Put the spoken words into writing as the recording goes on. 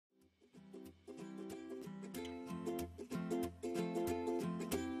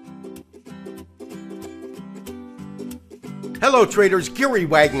Hello traders, Gary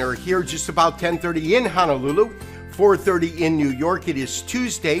Wagner here, just about 10:30 in Honolulu, 4:30 in New York. It is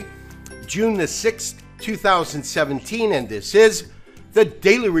Tuesday, June the 6th, 2017, and this is the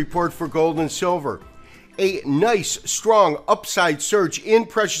Daily Report for Gold and Silver. A nice, strong upside surge in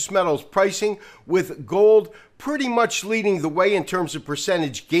precious metals pricing, with gold pretty much leading the way in terms of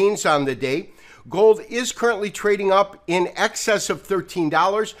percentage gains on the day. Gold is currently trading up in excess of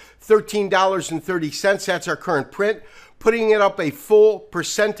 $13, $13.30. That's our current print, putting it up a full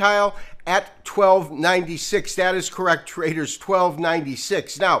percentile at 1296. That is correct, traders,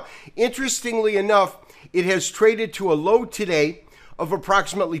 1296. Now, interestingly enough, it has traded to a low today of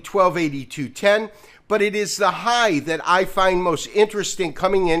approximately 1282.10, but it is the high that I find most interesting,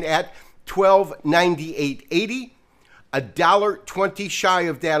 coming in at 1298.80. $1.20 shy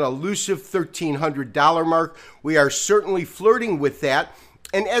of that elusive $1,300 mark. We are certainly flirting with that.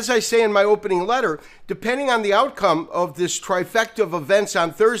 And as I say in my opening letter, depending on the outcome of this trifecta of events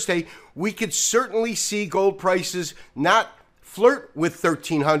on Thursday, we could certainly see gold prices not flirt with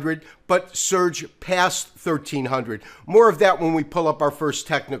 1,300, but surge past 1,300. More of that when we pull up our first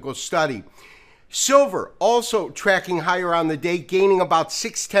technical study. Silver also tracking higher on the day, gaining about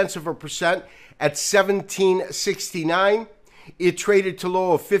 0.6% at 1769. It traded to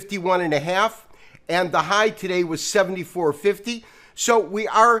low of 51.5, and the high today was 74.50. So we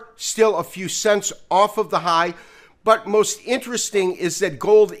are still a few cents off of the high, but most interesting is that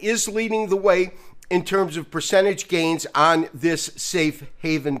gold is leading the way in terms of percentage gains on this safe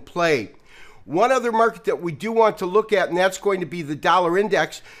haven play. One other market that we do want to look at, and that's going to be the dollar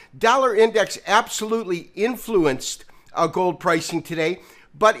index. Dollar index absolutely influenced gold pricing today,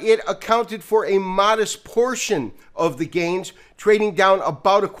 but it accounted for a modest portion of the gains, trading down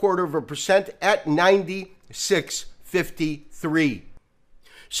about 0.25% at 96.53.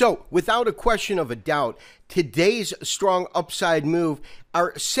 So, without a question of a doubt, today's strong upside move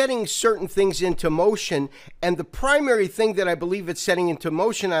are setting certain things into motion, and the primary thing that I believe it's setting into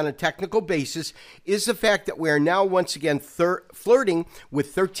motion on a technical basis is the fact that we are now once again flirting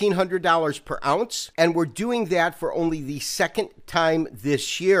with $1,300 per ounce, and we're doing that for only the second time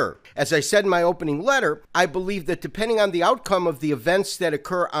this year. As I said in my opening letter, I believe that depending on the outcome of the events that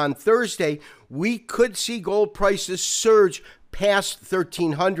occur on Thursday, we could see gold prices surge past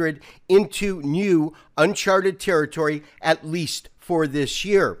 1,300 into new uncharted territory, at least for this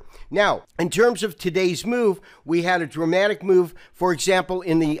year. Now, in terms of today's move, we had a dramatic move. For example,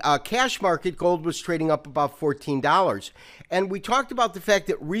 in the cash market, gold was trading up about $14. And we talked about the fact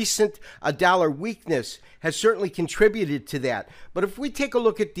that recent dollar weakness has certainly contributed to that. But if we take a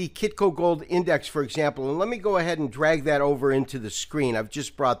look at the Kitco Gold Index, for example, and let me go ahead and drag that over into the screen. I've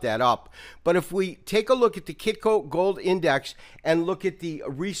just brought that up. But if we take a look at the Kitco Gold Index and look at the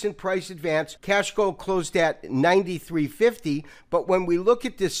recent price advance, cash gold closed at 93.50. But when we look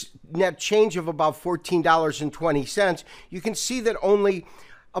at this net change of about $14.20, you can see that only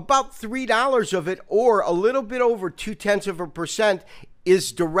about $3 of it, or a little bit over 0.2%,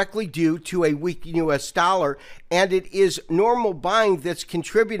 is directly due to a weak U.S. dollar, and it is normal buying that's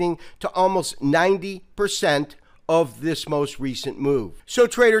contributing to almost 90% of this most recent move. So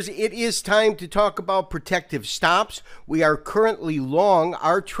traders, it is time to talk about protective stops. We are currently long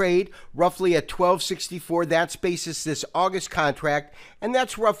our trade roughly at 1264. That's basis this August contract, and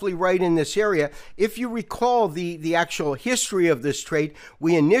that's roughly right in this area. If you recall the actual history of this trade,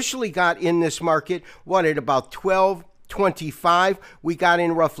 we initially got in this market, what, at about 12.25. We got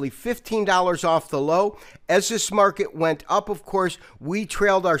in roughly $15 off the low. As this market went up, of course, we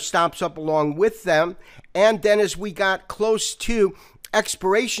trailed our stops up along with them. And then as we got close to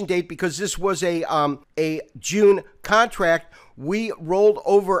expiration date, because this was a June contract, we rolled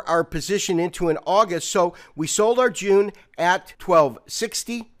over our position into an August. So we sold our June at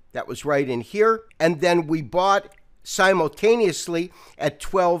 1260. That was right in here. And then we bought simultaneously at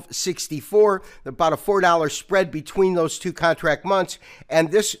 1264, about a $4 spread between those two contract months.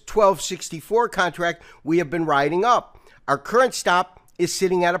 And this 1264 contract we have been riding up. Our current stop is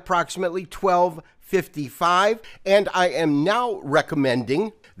sitting at approximately 1255, and I am now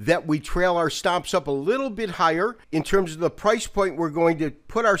recommending that we trail our stops up a little bit higher. In terms of the price point, we're going to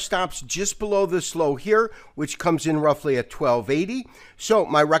put our stops just below this low here, which comes in roughly at 1280. So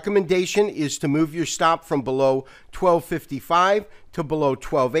my recommendation is to move your stop from below 1255 to below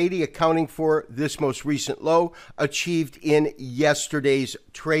 1280, accounting for this most recent low achieved in yesterday's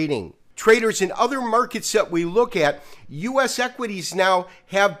trading. Traders, in other markets that we look at, U.S. equities now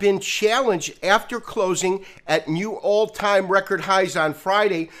have been challenged after closing at new all-time record highs on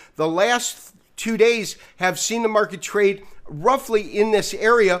Friday. The last 2 days have seen the market trade roughly in this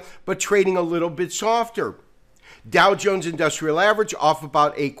area, but trading a little bit softer. Dow Jones Industrial Average off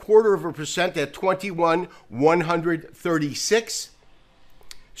about 0.25% at 21,136.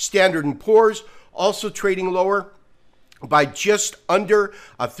 Standard & Poor's also trading lower by just under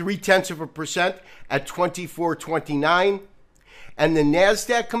 0.3% at 2429. And the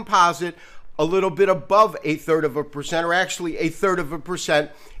NASDAQ Composite a little bit above 0.33%, or actually 0.33%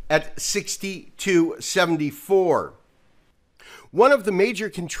 at 6274. One of the major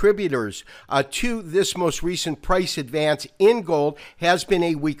contributors to this most recent price advance in gold has been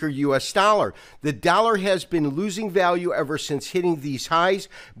a weaker U.S. dollar. The dollar has been losing value ever since hitting these highs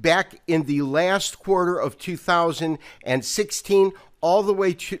back in the last quarter of 2016 all the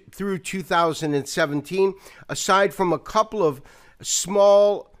way through 2017. Aside from a couple of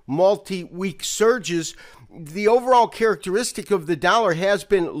small multi-week surges, the overall characteristic of the dollar has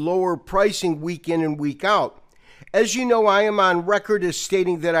been lower pricing week in and week out. As you know, I am on record as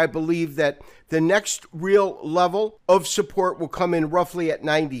stating that I believe that the next real level of support will come in roughly at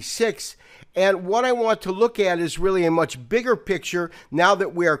 96. And what I want to look at is really a much bigger picture now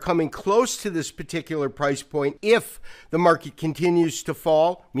that we are coming close to this particular price point. If the market continues to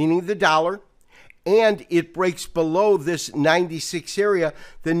fall, meaning the dollar, and it breaks below this 96 area,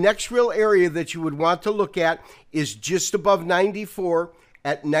 the next real area that you would want to look at is just above 94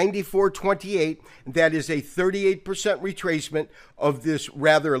 at 94.28. That is a 38% retracement of this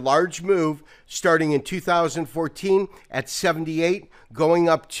rather large move starting in 2014 at 78, going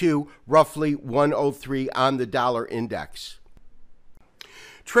up to roughly 103 on the dollar index.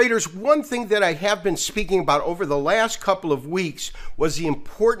 Traders, one thing that I have been speaking about over the last couple of weeks was the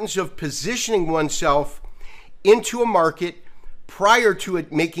importance of positioning oneself into a market prior to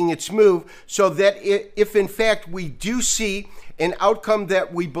it making its move, so that if in fact we do see an outcome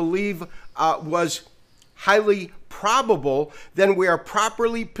that we believe was highly probable, then we are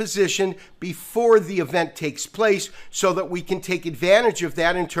properly positioned before the event takes place so that we can take advantage of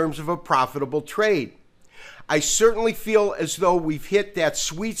that in terms of a profitable trade. I certainly feel as though we've hit that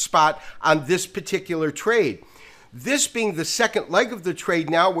sweet spot on this particular trade. This being the second leg of the trade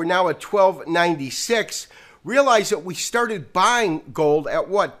now, we're now at 1296. Realize that we started buying gold at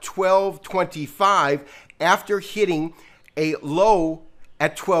what, 1225 after hitting a low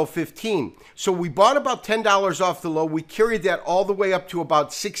at 1215. So we bought about $10 off the low. We carried that all the way up to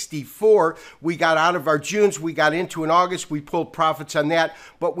about 64. We got out of our Junes. We got into an August. We pulled profits on that,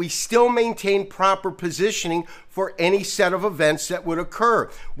 but we still maintain proper positioning for any set of events that would occur.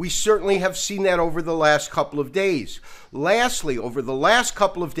 We certainly have seen that over the last couple of days. Lastly, over the last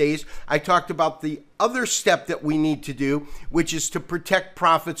couple of days, I talked about the other step that we need to do, which is to protect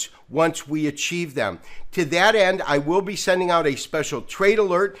profits once we achieve them. To that end, I will be sending out a special trade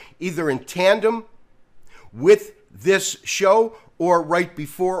alert, either in tandem with this show or right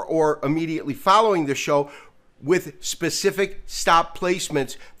before or immediately following the show, with specific stop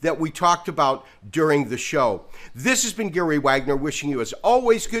placements that we talked about during the show. This has been Gary Wagner wishing you, as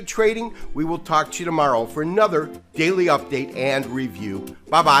always, good trading. We will talk to you tomorrow for another daily update and review.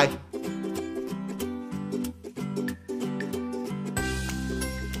 Bye-bye.